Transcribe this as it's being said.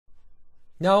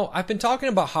Now, I've been talking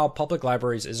about how public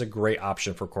libraries is a great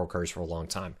option for core carriers for a long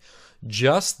time.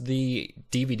 Just the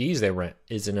DVDs they rent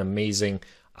is an amazing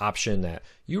option that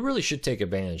you really should take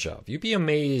advantage of. You'd be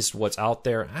amazed what's out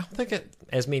there. I don't think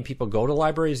as many people go to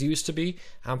libraries used to be.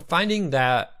 I'm finding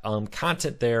that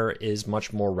content there is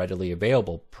much more readily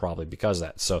available, probably because of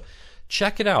that. So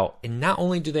check it out. And not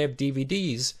only do they have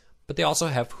DVDs, but they also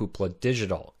have Hoopla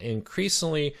Digital.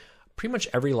 Increasingly, pretty much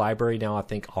every library now, I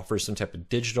think, offers some type of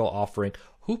digital offering.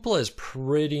 Hoopla is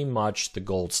pretty much the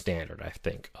gold standard, I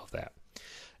think, of that.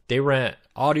 They rent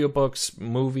audiobooks,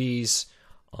 movies,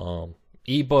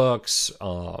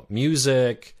 ebooks,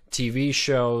 music, TV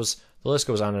shows. The list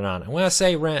goes on and on. And when I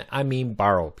say rent, I mean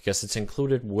borrow, because it's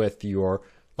included with your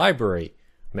library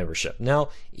membership. Now,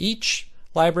 each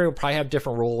library will probably have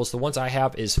different rules. The ones I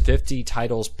have is 50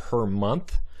 titles per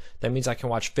month. That means I can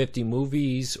watch 50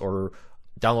 movies or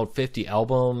download 50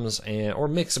 albums or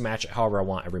mix and match it however I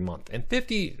want every month. And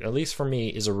 50, at least for me,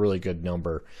 is a really good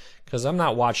number because I'm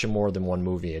not watching more than one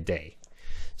movie a day.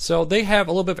 So they have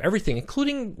a little bit of everything,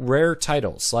 including rare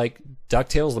titles like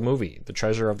DuckTales the movie, The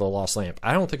Treasure of the Lost Lamp.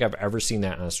 I don't think I've ever seen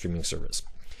that on a streaming service.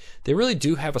 They really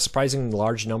do have a surprisingly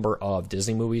large number of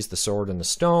Disney movies, The Sword and the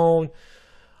Stone.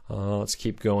 Let's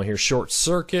keep going here. Short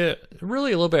Circuit.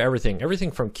 Really a little bit of everything.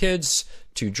 Everything from kids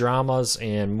to dramas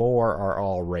and more are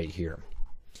all right here.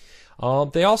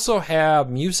 They also have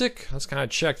music. Let's kind of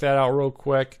check that out real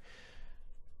quick.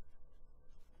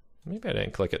 Maybe I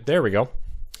didn't click it. There we go.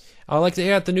 Like they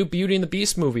had the new Beauty and the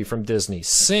Beast movie from Disney.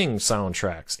 Sing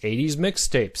soundtracks. 80s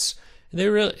mixtapes.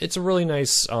 It's a really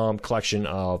nice collection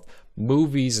of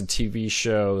movies and TV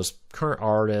shows, current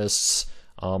artists,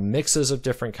 mixes of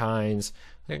different kinds.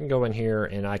 I can go in here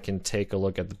and I can take a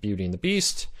look at the Beauty and the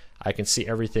Beast. I can see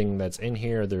everything that's in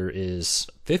here. There is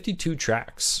 52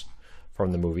 tracks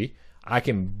from the movie. I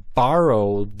can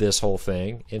borrow this whole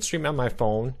thing and stream on my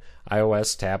phone,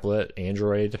 iOS, tablet,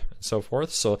 Android, and so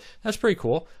forth. So that's pretty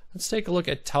cool. Let's take a look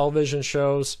at television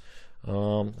shows.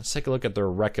 Let's take a look at their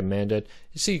recommended.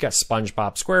 You see you got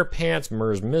SpongeBob SquarePants,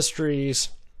 Mer's Mysteries,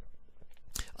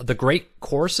 The Great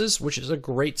Courses, which is a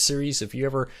great series. If you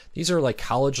ever, these are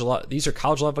college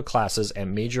level classes at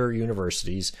major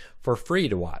universities for free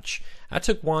to watch. I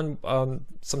took one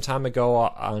some time ago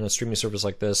on a streaming service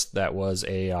like this that was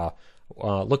a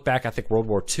look back. I think World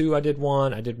War II. I did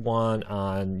one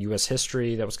on U.S.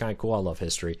 history. That was kind of cool. I love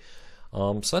history.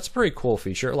 So that's a pretty cool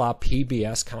feature. A lot of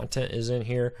PBS content is in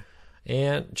here.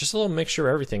 And just a little mixture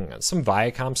of everything. Some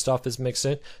Viacom stuff is mixed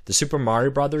in. The Super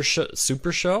Mario Brothers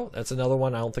Super Show. That's another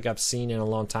one I don't think I've seen in a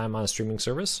long time on a streaming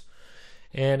service.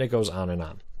 And it goes on and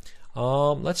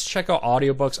on. Let's check out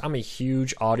audiobooks. I'm a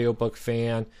huge audiobook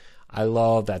fan. I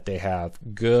love that they have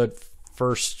good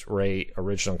first-rate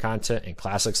original content and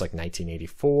classics like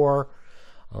 1984.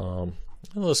 The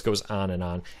list goes on and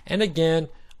on. And again,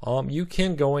 you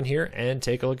can go in here and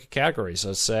take a look at categories.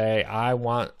 So say I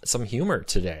want some humor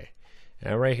today.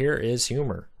 And right here is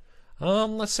humor.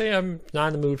 Let's say I'm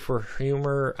not in the mood for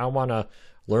humor. I want to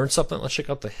learn something. Let's check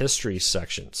out the history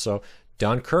section. So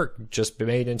Dunkirk just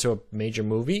made into a major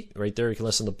movie. Right there you can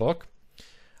listen to the book.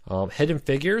 Hidden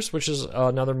Figures, which is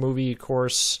another movie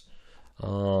course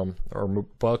or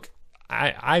book.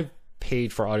 I've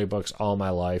paid for audiobooks all my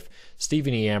life.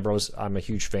 Stephen E. Ambrose, I'm a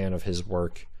huge fan of his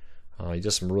work. He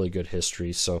does some really good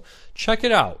history. So check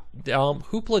it out.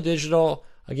 Hoopla Digital.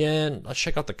 Again, let's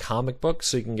check out the comic books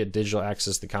so you can get digital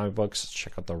access to the comic books. Let's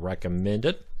check out the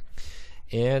recommended.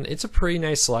 And it's a pretty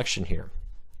nice selection here.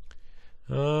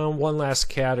 One last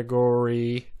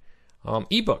category,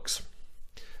 ebooks.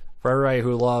 For everybody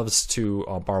who loves to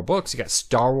borrow books, you got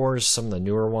Star Wars, some of the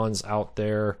newer ones out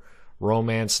there,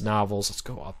 romance novels. Let's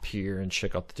go up here and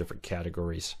check out the different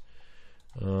categories.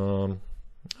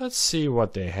 Let's see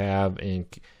what they have in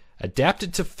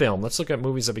adapted to film. Let's look at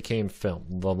movies that became film.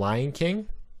 The Lion King,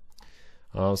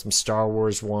 some Star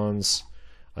Wars ones,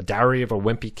 A Diary of a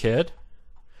Wimpy Kid,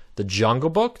 The Jungle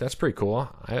Book. That's pretty cool.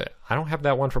 I don't have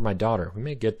that one for my daughter. We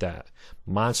may get that.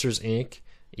 Monsters Inc.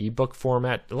 ebook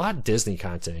format. A lot of Disney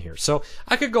content here. So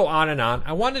I could go on and on.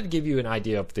 I wanted to give you an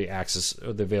idea of the access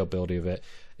or the availability of it.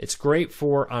 It's great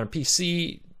for on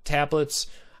PC, tablets,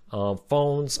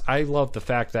 phones. I love the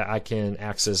fact that I can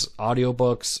access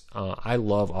audiobooks. I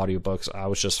love audiobooks. I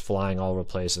was just flying all over the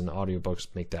place, and the audiobooks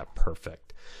make that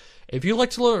perfect. If you'd like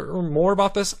to learn more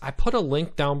about this, I put a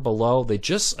link down below. They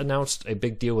just announced a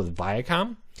big deal with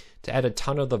Viacom to add a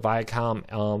ton of the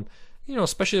Viacom,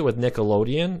 especially with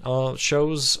Nickelodeon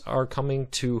shows are coming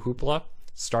to Hoopla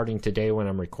starting today when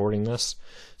I'm recording this.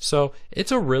 So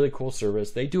it's a really cool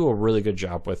service. They do a really good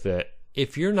job with it.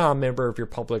 if you're not a member of your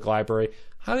public library,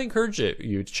 I highly encourage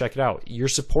you to check it out. You're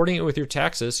supporting it with your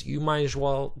taxes. You might as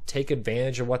well take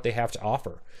advantage of what they have to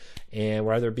offer. And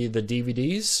whether it be the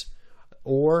DVDs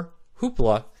or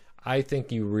Hoopla, I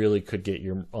think you really could get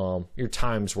your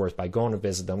time's worth by going to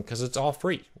visit them, because it's all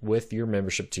free with your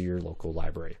membership to your local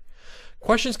library.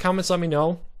 Questions, comments, let me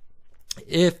know.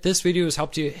 If this video has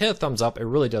helped you, hit a thumbs up. It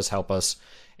really does help us.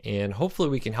 And hopefully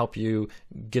we can help you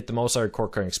get the most out of your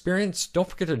cord cutting experience. Don't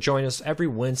forget to join us every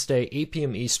Wednesday, 8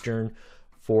 p.m. Eastern,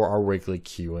 for our weekly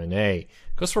Q&A. It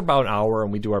goes for about an hour,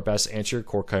 and we do our best to answer your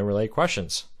cord cutting related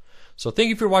questions. So thank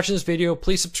you for watching this video.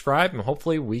 Please subscribe, and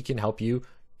hopefully we can help you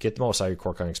get the most out of your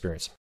cord cutting experience.